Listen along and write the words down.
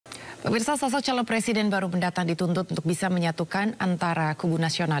Pemirsa, sosok calon presiden baru mendatang dituntut untuk bisa menyatukan antara kubu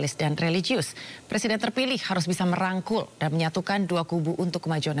nasionalis dan religius. Presiden terpilih harus bisa merangkul dan menyatukan dua kubu untuk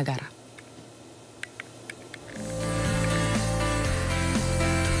kemajuan negara.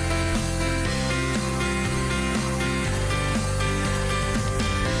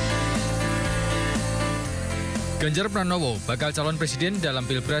 Ganjar Pranowo bakal calon presiden dalam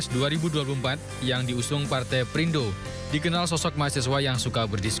Pilpres 2024 yang diusung Partai Perindo. Dikenal sosok mahasiswa yang suka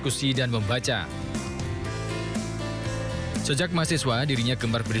berdiskusi dan membaca. Sejak mahasiswa, dirinya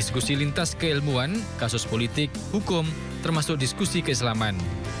gemar berdiskusi lintas keilmuan, kasus politik, hukum, termasuk diskusi keislaman.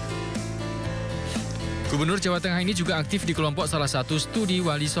 Gubernur Jawa Tengah ini juga aktif di kelompok salah satu studi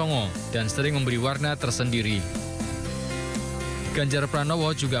Wali Songo dan sering memberi warna tersendiri. Ganjar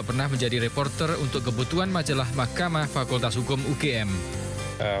Pranowo juga pernah menjadi reporter untuk kebutuhan majalah Mahkamah Fakultas Hukum UGM.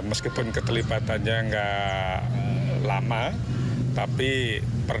 Meskipun keterlibatannya nggak lama, tapi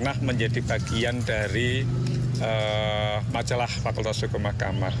pernah menjadi bagian dari majalah Fakultas Hukum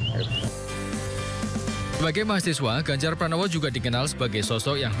Mahkamah. Sebagai mahasiswa, Ganjar Pranowo juga dikenal sebagai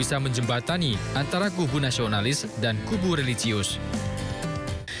sosok yang bisa menjembatani antara kubu nasionalis dan kubu religius.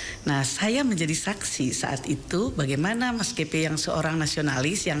 Nah, saya menjadi saksi saat itu bagaimana Mas KP yang seorang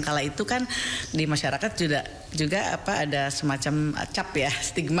nasionalis yang kala itu kan di masyarakat juga ada semacam cap ya,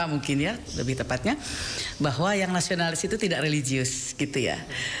 stigma mungkin ya lebih tepatnya, bahwa yang nasionalis itu tidak religius gitu ya.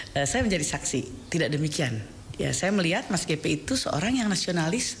 Saya menjadi saksi, tidak demikian. Ya, saya melihat Mas KP itu seorang yang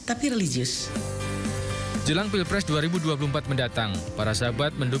nasionalis tapi religius. Jelang Pilpres 2024 mendatang, para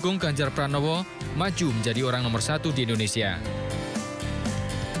sahabat mendukung Ganjar Pranowo maju menjadi orang nomor 1 di Indonesia.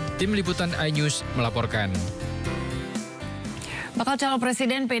 Tim Liputan iNews melaporkan. Bakal calon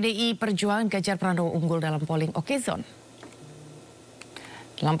presiden PDI Perjuangan Ganjar Pranowo unggul dalam polling Okezon.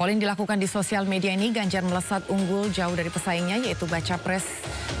 Dalam polling dilakukan di sosial media ini, Ganjar melesat unggul jauh dari pesaingnya, yaitu baca pres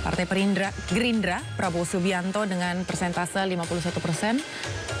Partai Gerindra Prabowo Subianto dengan persentase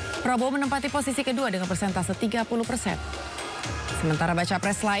 51%. Prabowo menempati posisi kedua dengan persentase 30%. Sementara baca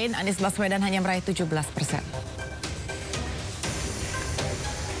pres lain, Anies Baswedan hanya meraih 17%.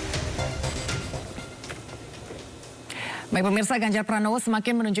 Baik pemirsa, Ganjar Pranowo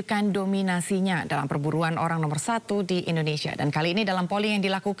semakin menunjukkan dominasinya dalam perburuan orang nomor 1 di Indonesia. Dan kali ini dalam polling yang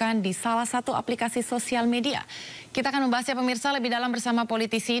dilakukan di salah satu aplikasi sosial media. Kita akan membahasnya pemirsa lebih dalam bersama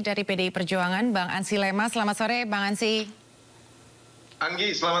politisi dari PDI Perjuangan, Bang Ansi Lema. Selamat sore, Bang Ansi.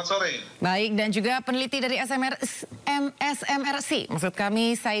 Anggi, selamat sore. Baik, dan juga peneliti dari SMRC, maksud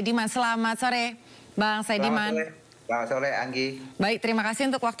kami Saidiman. Selamat sore, Bang Saidiman. Selamat sore, Anggi. Baik, terima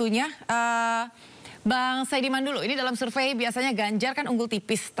kasih untuk waktunya. Bang Saidiman dulu, ini dalam survei biasanya Ganjar kan unggul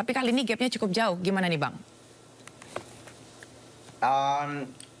tipis, tapi kali ini gapnya cukup jauh. Gimana nih Bang?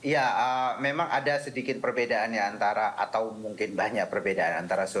 Memang ada sedikit perbedaan ya antara, atau mungkin banyak perbedaan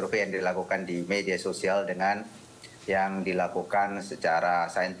antara survei yang dilakukan di media sosial dengan yang dilakukan secara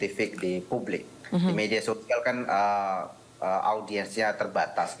saintifik di publik. Di media sosial kan audiensnya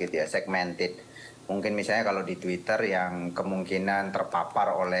terbatas gitu ya, segmented. Mungkin misalnya kalau di Twitter yang kemungkinan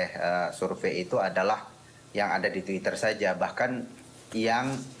terpapar oleh survei itu adalah yang ada di Twitter saja. Bahkan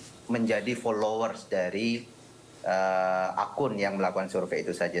yang menjadi followers dari akun yang melakukan survei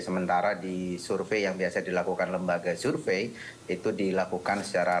itu saja. Sementara di survei yang biasa dilakukan lembaga survei itu dilakukan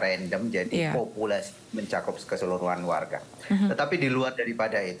secara random, jadi populasi mencakup keseluruhan warga. Tetapi di luar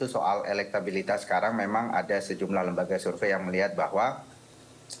daripada itu soal elektabilitas sekarang memang ada sejumlah lembaga survei yang melihat bahwa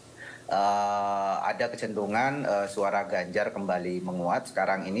ada kecenderungan suara Ganjar kembali menguat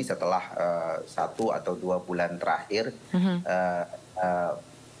sekarang ini setelah 1 atau 2 bulan terakhir.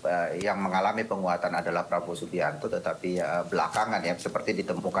 Yang mengalami penguatan adalah Prabowo Subianto, tetapi belakangan ya seperti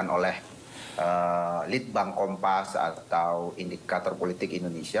ditemukan oleh Litbang Kompas atau Indikator Politik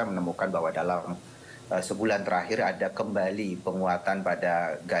Indonesia menemukan bahwa dalam sebulan terakhir ada kembali penguatan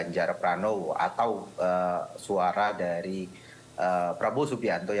pada Ganjar Pranowo atau suara dari Prabowo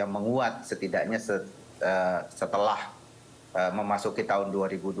Subianto yang menguat setidaknya setelah memasuki tahun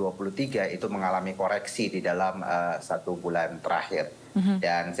 2023 itu mengalami koreksi di dalam 1 bulan terakhir.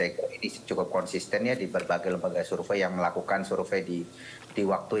 Dan saya kira ini cukup konsisten ya di berbagai lembaga survei yang melakukan survei di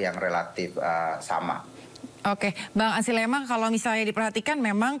waktu yang relatif sama. Oke, Bang Ansi Lema, kalau misalnya diperhatikan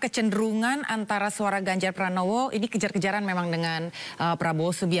memang kecenderungan antara suara Ganjar Pranowo ini kejar-kejaran memang dengan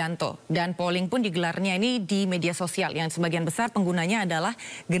Prabowo Subianto. Dan polling pun digelarnya ini di media sosial yang sebagian besar penggunanya adalah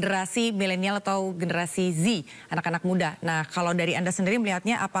generasi milenial atau generasi Z, anak-anak muda. Nah, kalau dari Anda sendiri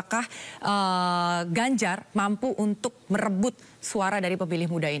melihatnya apakah Ganjar mampu untuk merebut suara dari pemilih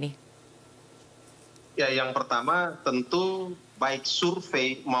muda ini? Ya, yang pertama tentu baik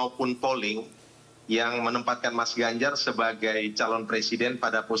survei maupun polling yang menempatkan Mas Ganjar sebagai calon presiden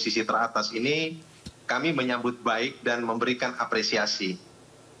pada posisi teratas ini, kami menyambut baik dan memberikan apresiasi.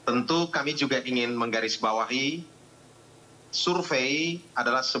 Tentu kami juga ingin menggarisbawahi, survei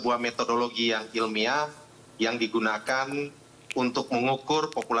adalah sebuah metodologi yang ilmiah yang digunakan untuk mengukur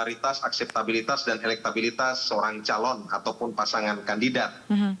popularitas, akseptabilitas, dan elektabilitas seorang calon ataupun pasangan kandidat.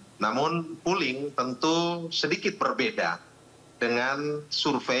 Namun polling tentu sedikit berbeda dengan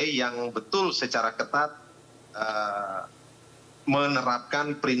survei yang betul secara ketat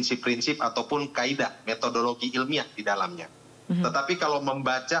menerapkan prinsip-prinsip ataupun kaidah metodologi ilmiah di dalamnya. Tetapi kalau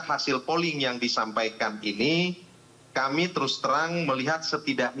membaca hasil polling yang disampaikan ini, kami terus terang melihat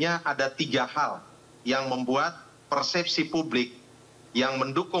setidaknya ada 3 hal yang membuat persepsi publik yang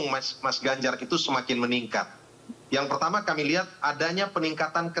mendukung Mas Ganjar itu semakin meningkat. Yang pertama kami lihat adanya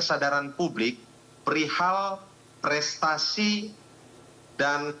peningkatan kesadaran publik perihal prestasi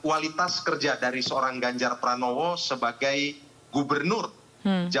dan kualitas kerja dari seorang Ganjar Pranowo sebagai Gubernur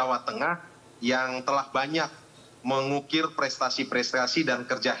Jawa Tengah yang telah banyak mengukir prestasi-prestasi dan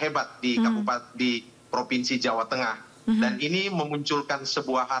kerja hebat di Provinsi Jawa Tengah. Dan ini memunculkan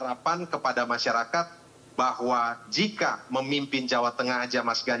sebuah harapan kepada masyarakat bahwa jika memimpin Jawa Tengah aja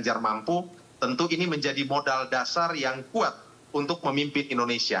Mas Ganjar mampu, tentu ini menjadi modal dasar yang kuat untuk memimpin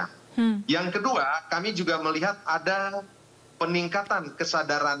Indonesia. Yang kedua, kami juga melihat ada peningkatan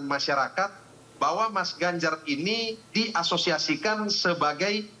kesadaran masyarakat bahwa Mas Ganjar ini diasosiasikan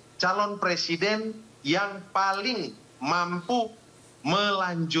sebagai calon presiden yang paling mampu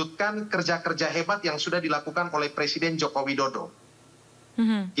melanjutkan kerja-kerja hebat yang sudah dilakukan oleh Presiden Jokowi Dodo.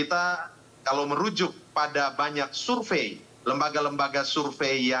 Kita kalau merujuk pada banyak survei, lembaga-lembaga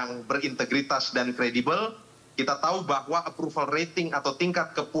survei yang berintegritas dan kredibel, kita tahu bahwa approval rating atau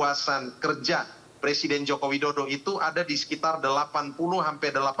tingkat kepuasan kerja Presiden Jokowi Dodo itu ada di sekitar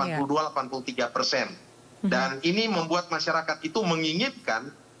 80-83%. Dan ini membuat masyarakat itu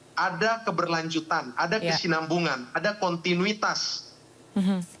menginginkan ada keberlanjutan, ada kesinambungan, ada kontinuitas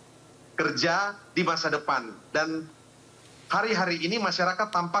kerja di masa depan. Dan hari-hari ini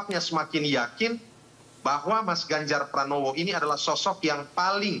masyarakat tampaknya semakin yakin bahwa Mas Ganjar Pranowo ini adalah sosok yang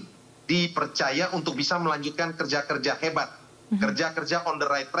paling dipercaya untuk bisa melanjutkan kerja-kerja hebat, kerja-kerja on the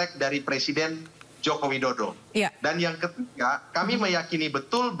right track dari Presiden Joko Widodo. Dan yang ketiga, kami meyakini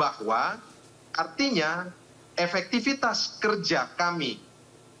betul bahwa artinya efektivitas kerja kami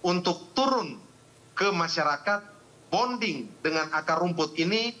untuk turun ke masyarakat, bonding dengan akar rumput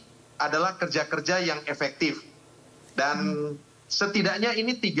ini adalah kerja-kerja yang efektif. Dan setidaknya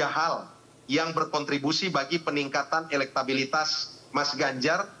ini 3 hal yang berkontribusi bagi peningkatan elektabilitas Mas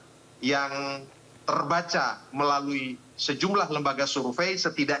Ganjar yang terbaca melalui sejumlah lembaga survei,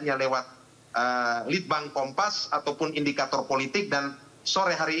 setidaknya lewat Litbang Kompas ataupun indikator politik. Dan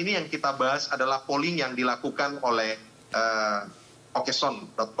sore hari ini yang kita bahas adalah polling yang dilakukan oleh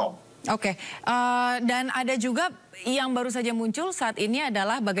okeson.com. Oke, dan ada juga yang baru saja muncul saat ini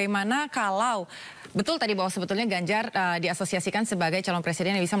adalah bagaimana kalau betul tadi bahwa sebetulnya Ganjar diasosiasikan sebagai calon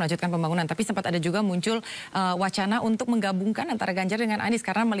presiden yang bisa melanjutkan pembangunan. Tapi sempat ada juga muncul wacana untuk menggabungkan antara Ganjar dengan Anies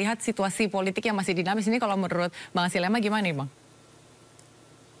karena melihat situasi politik yang masih dinamis ini. Kalau menurut Bang Hasil gimana nih Bang?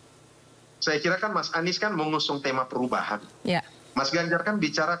 Saya kira kan Mas Anies kan mengusung tema perubahan. Mas Ganjar kan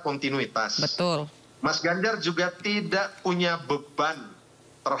bicara kontinuitas. Betul. Mas Ganjar juga tidak punya beban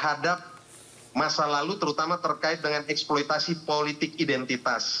terhadap masa lalu, terutama terkait dengan eksploitasi politik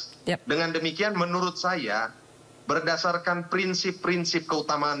identitas. Dengan demikian menurut saya, berdasarkan prinsip-prinsip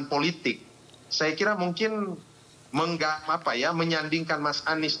keutamaan politik, saya kira mungkin menyandingkan Mas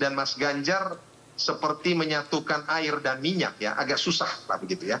Anies dan Mas Ganjar seperti menyatukan air dan minyak, ya, agak susah lah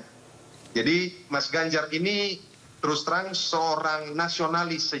begitu ya. Jadi Mas Ganjar ini terus terang seorang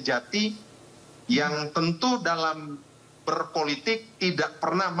nasionalis sejati yang tentu dalam berpolitik tidak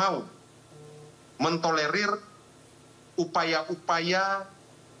pernah mau mentolerir upaya-upaya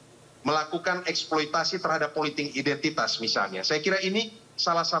melakukan eksploitasi terhadap politik identitas misalnya. Saya kira ini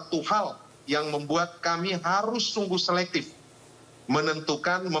salah satu hal yang membuat kami harus sungguh selektif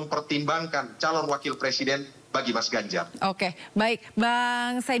menentukan, mempertimbangkan calon wakil presiden bagi Mas Ganjar. Oke, baik.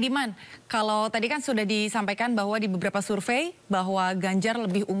 Bang Saidiman, kalau tadi kan sudah disampaikan bahwa di beberapa survei bahwa Ganjar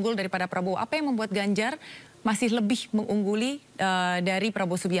lebih unggul daripada Prabowo. Apa yang membuat Ganjar masih lebih mengungguli dari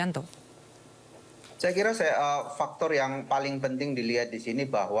Prabowo Subianto? Saya kira faktor yang paling penting dilihat di sini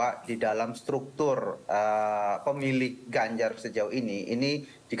bahwa di dalam struktur pemilih Ganjar sejauh ini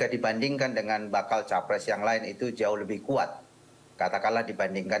jika dibandingkan dengan bakal capres yang lain itu jauh lebih kuat. Katakanlah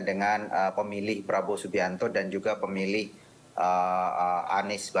dibandingkan dengan pemilih Prabowo Subianto dan juga pemilih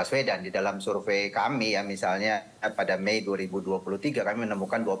Anies Baswedan. Di dalam survei kami ya misalnya pada Mei 2023 kami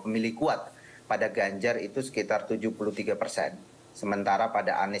menemukan bahwa pemilih kuat pada Ganjar itu sekitar 73%. Sementara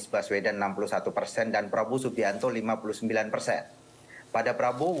pada Anies Baswedan 61% dan Prabowo Subianto 59%. Pada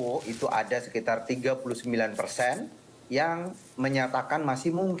Prabowo itu ada sekitar 39% yang menyatakan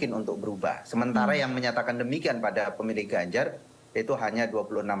masih mungkin untuk berubah. Sementara yang menyatakan demikian pada pemilih Ganjar itu hanya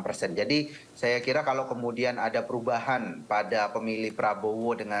 26%. Jadi saya kira kalau kemudian ada perubahan pada pemilih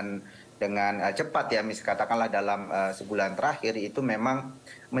Prabowo dengan cepat ya, katakanlah dalam sebulan terakhir, itu memang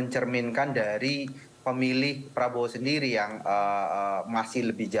mencerminkan dari pemilih Prabowo sendiri yang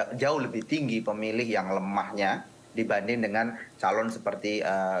masih jauh lebih tinggi pemilih yang lemahnya dibanding dengan calon seperti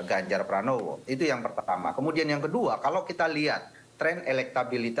Ganjar Pranowo. Itu yang pertama. Kemudian yang kedua, kalau kita lihat tren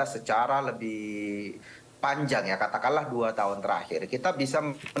elektabilitas secara lebih panjang ya, katakanlah 2 tahun terakhir, kita bisa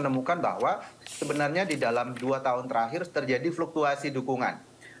menemukan bahwa sebenarnya di dalam 2 tahun terakhir terjadi fluktuasi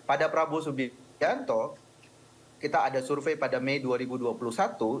dukungan. Pada Prabowo Subianto, kita ada survei pada Mei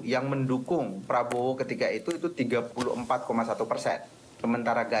 2021 yang mendukung Prabowo ketika itu 34,1%.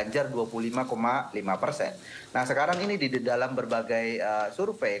 Sementara Ganjar 25,5%. Nah sekarang ini di dalam berbagai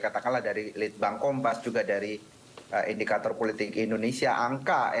survei, katakanlah dari Litbang Kompas, juga dari indikator politik Indonesia,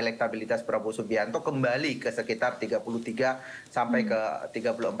 angka elektabilitas Prabowo Subianto kembali ke sekitar 33 sampai ke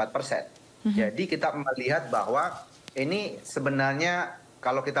 34%. Jadi kita melihat bahwa ini sebenarnya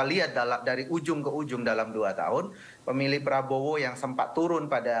kalau kita lihat dari ujung ke ujung dalam 2 tahun, pemilih Prabowo yang sempat turun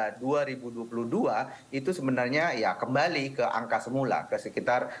pada 2022 itu sebenarnya ya kembali ke angka semula, ke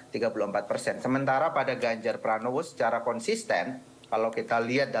sekitar 34%. Sementara pada Ganjar Pranowo secara konsisten, kalau kita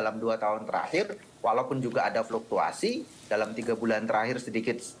lihat dalam 2 tahun terakhir, walaupun juga ada fluktuasi, dalam 3 bulan terakhir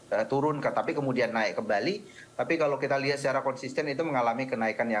sedikit turun, tapi kemudian naik kembali. Tapi kalau kita lihat secara konsisten itu mengalami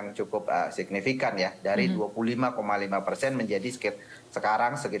kenaikan yang cukup signifikan ya, dari 25,5% menjadi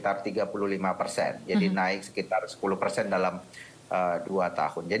sekarang sekitar 35%. Jadi naik sekitar 10% dalam 2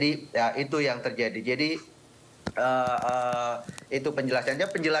 tahun. Jadi ya, itu yang terjadi. Jadi itu penjelasannya.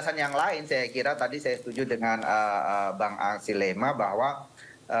 Penjelasan yang lain saya kira tadi saya setuju dengan Bang Silema bahwa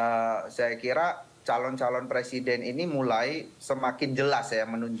saya kira calon-calon presiden ini mulai semakin jelas ya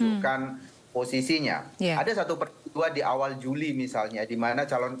menunjukkan posisinya. Ada satu peristiwa di awal Juli misalnya, di mana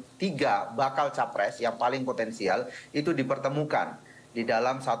calon 3 bakal capres yang paling potensial itu dipertemukan di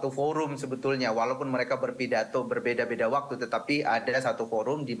dalam satu forum sebetulnya, walaupun mereka berpidato berbeda-beda waktu, tetapi ada satu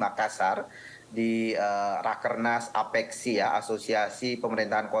forum di Makassar, di Rakernas Apexi ya, Asosiasi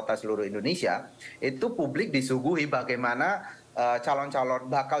Pemerintahan Kota Seluruh Indonesia. Itu publik disuguhi bagaimana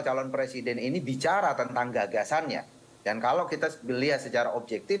bakal calon presiden ini bicara tentang gagasannya. Dan kalau kita lihat secara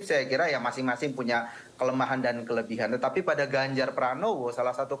objektif, saya kira ya masing-masing punya kelemahan dan kelebihan. Tetapi pada Ganjar Pranowo,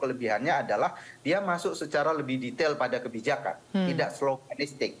 salah satu kelebihannya adalah dia masuk secara lebih detail pada kebijakan, tidak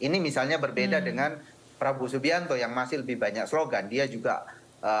sloganistik. Ini misalnya berbeda dengan Prabowo Subianto yang masih lebih banyak slogan. Dia juga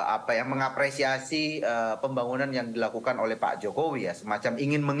mengapresiasi pembangunan yang dilakukan oleh Pak Jokowi ya, semacam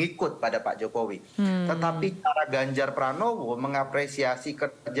ingin mengikut pada Pak Jokowi. Tetapi cara Ganjar Pranowo mengapresiasi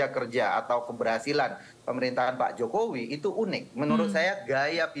kerja-kerja atau keberhasilan pemerintahan Pak Jokowi itu unik. Menurut saya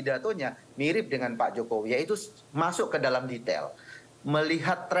gaya pidatonya mirip dengan Pak Jokowi, yaitu masuk ke dalam detail,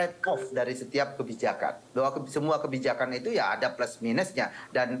 melihat trade-off dari setiap kebijakan. Bahwa semua kebijakan itu ya ada plus minusnya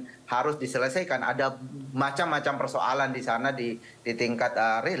dan harus diselesaikan. Ada macam-macam persoalan di sana di tingkat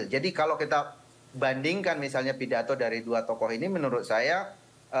real. Jadi kalau kita bandingkan misalnya pidato dari 2 tokoh ini, menurut saya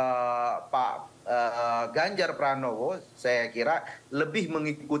Pak Ganjar Pranowo saya kira lebih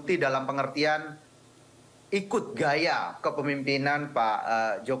mengikuti dalam pengertian ikut gaya kepemimpinan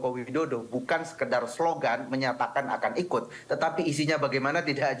Pak Joko Widodo, bukan sekedar slogan menyatakan akan ikut, tetapi isinya bagaimana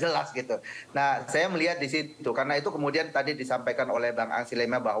tidak jelas gitu. Nah, saya melihat di situ, karena itu kemudian tadi disampaikan oleh Bang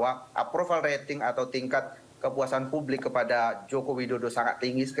Silema bahwa approval rating atau tingkat kepuasan publik kepada Joko Widodo sangat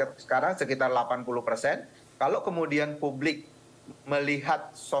tinggi sekarang, sekitar 80%. Kalau kemudian publik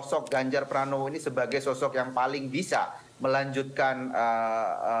melihat sosok Ganjar Pranowo ini sebagai sosok yang paling bisa melanjutkan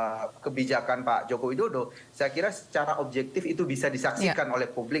kebijakan Pak Joko Widodo, saya kira secara objektif itu bisa disaksikan oleh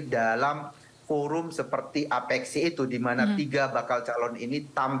publik dalam forum seperti Apexi itu, di mana 3 bakal calon ini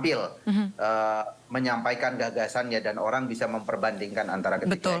tampil menyampaikan gagasannya dan orang bisa memperbandingkan antara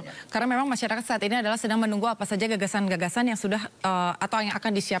ketiganya. Betul, karena memang masyarakat saat ini adalah sedang menunggu apa saja gagasan-gagasan yang sudah atau yang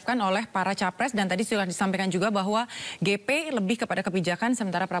akan disiapkan oleh para capres, dan tadi sudah disampaikan juga bahwa GP lebih kepada kebijakan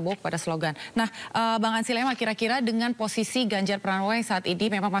sementara Prabowo kepada slogan. Nah, Bang Silema, kira-kira dengan posisi Ganjar Pranowo yang saat ini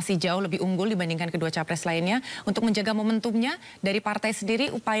memang masih jauh lebih unggul dibandingkan kedua capres lainnya, untuk menjaga momentumnya dari partai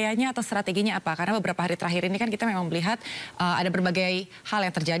sendiri, upayanya atau strateginya apa? Karena beberapa hari terakhir ini kan kita memang melihat ada berbagai hal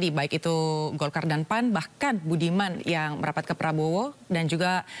yang terjadi, baik itu Golkar dan PAN, bahkan Budiman yang merapat ke Prabowo, dan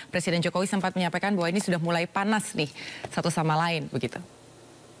juga Presiden Jokowi sempat menyampaikan bahwa ini sudah mulai panas nih satu sama lain begitu.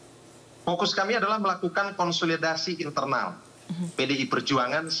 Fokus kami adalah melakukan konsolidasi internal PDI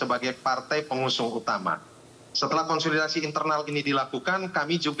Perjuangan sebagai partai pengusung utama. Setelah konsolidasi internal ini dilakukan,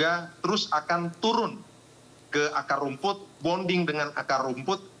 kami juga terus akan turun ke akar rumput, bonding dengan akar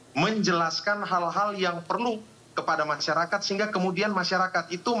rumput, menjelaskan hal-hal yang perlu kepada masyarakat sehingga kemudian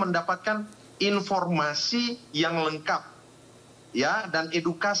masyarakat itu mendapatkan informasi yang lengkap. Ya, dan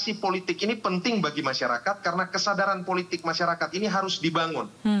edukasi politik ini penting bagi masyarakat karena kesadaran politik masyarakat ini harus dibangun.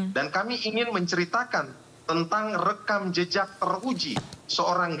 Dan kami ingin menceritakan tentang rekam jejak teruji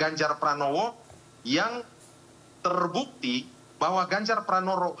seorang Ganjar Pranowo yang terbukti bahwa Ganjar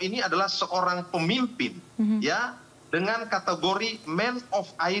Pranowo ini adalah seorang pemimpin ya dengan kategori man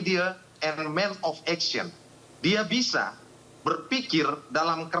of idea and man of action. Dia bisa berpikir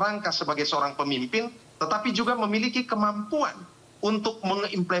dalam kerangka sebagai seorang pemimpin tetapi juga memiliki kemampuan untuk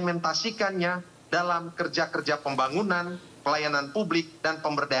mengimplementasikannya dalam kerja-kerja pembangunan, pelayanan publik, dan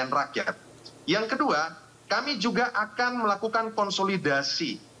pemberdayaan rakyat. Yang kedua, kami juga akan melakukan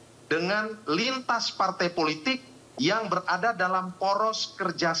konsolidasi dengan lintas partai politik yang berada dalam poros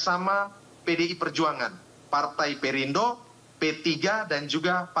kerjasama PDI Perjuangan, Partai Perindo, P3, dan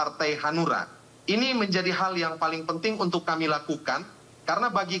juga Partai Hanura. Ini menjadi hal yang paling penting untuk kami lakukan, karena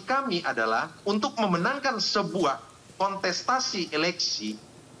bagi kami adalah untuk memenangkan sebuah kontestasi eleksi,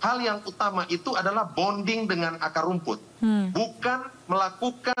 hal yang utama itu adalah bonding dengan akar rumput. Bukan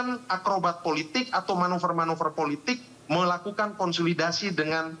melakukan akrobat politik atau manuver-manuver politik, melakukan konsolidasi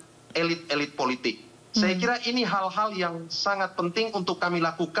dengan elit-elit politik. Saya kira ini hal-hal yang sangat penting untuk kami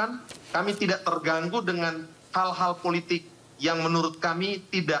lakukan. Kami tidak terganggu dengan hal-hal politik yang menurut kami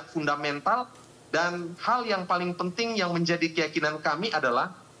tidak fundamental. Dan hal yang paling penting yang menjadi keyakinan kami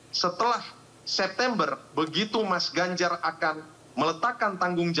adalah setelah September, begitu Mas Ganjar akan meletakkan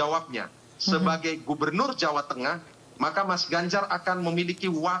tanggung jawabnya sebagai Gubernur Jawa Tengah, maka Mas Ganjar akan memiliki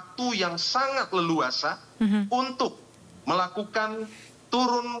waktu yang sangat leluasa untuk melakukan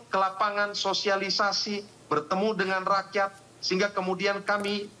turun ke lapangan sosialisasi, bertemu dengan rakyat, sehingga kemudian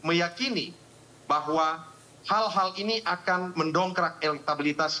kami meyakini bahwa hal-hal ini akan mendongkrak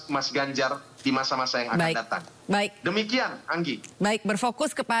elektabilitas Mas Ganjar di masa-masa yang akan datang. Baik. Demikian, Anggi. Baik,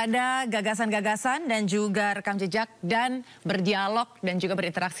 berfokus kepada gagasan-gagasan dan juga rekam jejak dan berdialog dan juga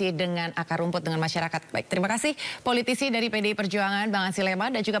berinteraksi dengan akar rumput dengan masyarakat. Baik, terima kasih politisi dari PDI Perjuangan Bang Hasil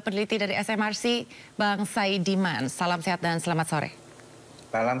dan juga peneliti dari SMRC Bang Saidiman. Salam sehat dan selamat sore.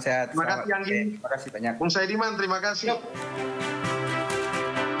 Salam sehat. Terima kasih, Anggi. Terima kasih banyak. Bung Saidiman, terima kasih.